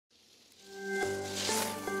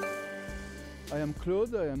I am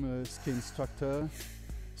Claude, I am a ski instructor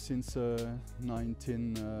since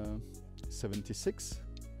 1976.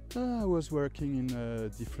 I was working in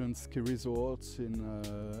different ski resorts in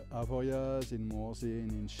Avoyas, in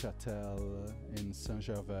Morzine, in Châtel, in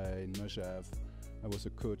Saint-Gervais, in Megève. I was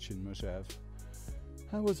a coach in Megève.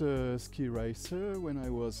 I was a ski racer when I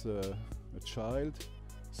was a child,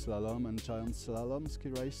 slalom and giant slalom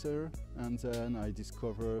ski racer, and then I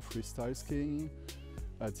discovered freestyle skiing.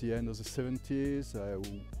 At the end of the 70s, I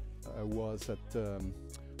was at the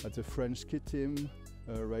French ski team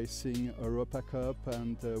racing Europa Cup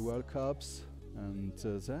and World Cups, and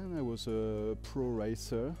then I was a pro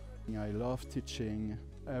racer. I love teaching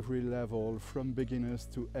every level from beginners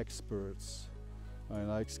to experts. I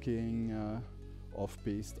like skiing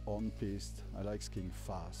off-piste, on-piste. I like skiing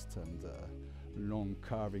fast and long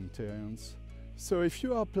carving turns. So if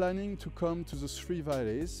you are planning to come to the Three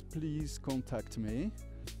Valleys, please contact me.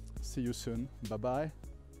 See you soon. Bye-bye.